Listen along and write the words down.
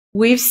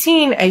we've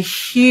seen a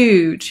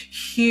huge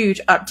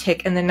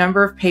uptick in the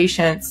number of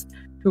patients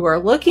who are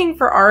looking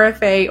for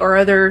RFA or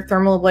other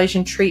thermal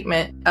ablation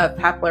treatment of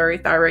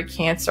papillary thyroid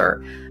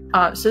cancer.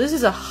 So this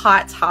is a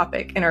hot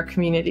topic in our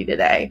community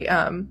today.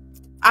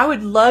 I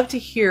would love to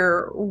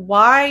hear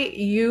why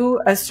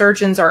you as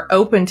surgeons are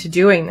open to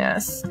doing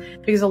this,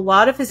 because a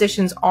lot of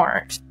physicians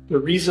aren't. The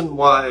reason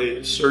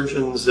why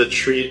surgeons that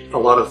treat a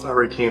lot of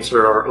thyroid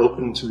cancer are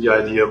open to the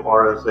idea of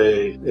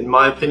RFA, in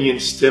my opinion,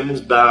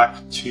 stems back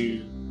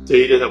to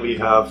data that we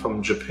have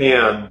from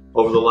Japan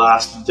over the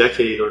last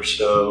decade or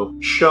so,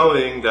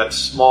 showing that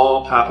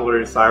small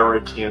papillary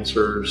thyroid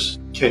cancers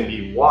can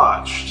be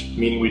watched,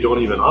 meaning we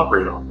don't even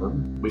operate on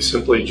them. We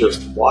simply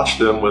just watch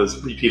them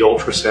with repeat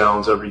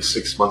ultrasounds every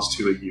 6 months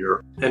to a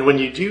year. And when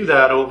you do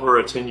that over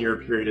a 10-year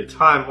period of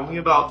time, only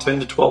about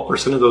 10 to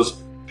 12% of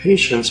those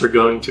patients are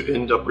going to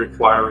end up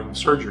requiring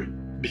surgery,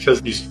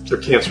 because their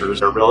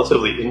cancers are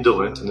relatively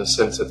indolent in the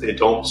sense that they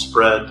don't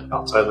spread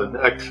outside the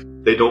neck.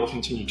 They don't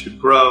continue to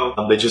grow.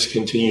 They just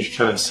continue to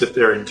kind of sit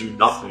there and do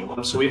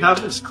nothing. So we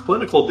have this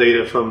clinical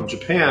data from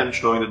Japan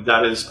showing that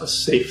that is a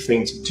safe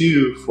thing to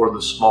do for the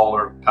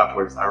smaller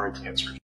papillary thyroid cancers.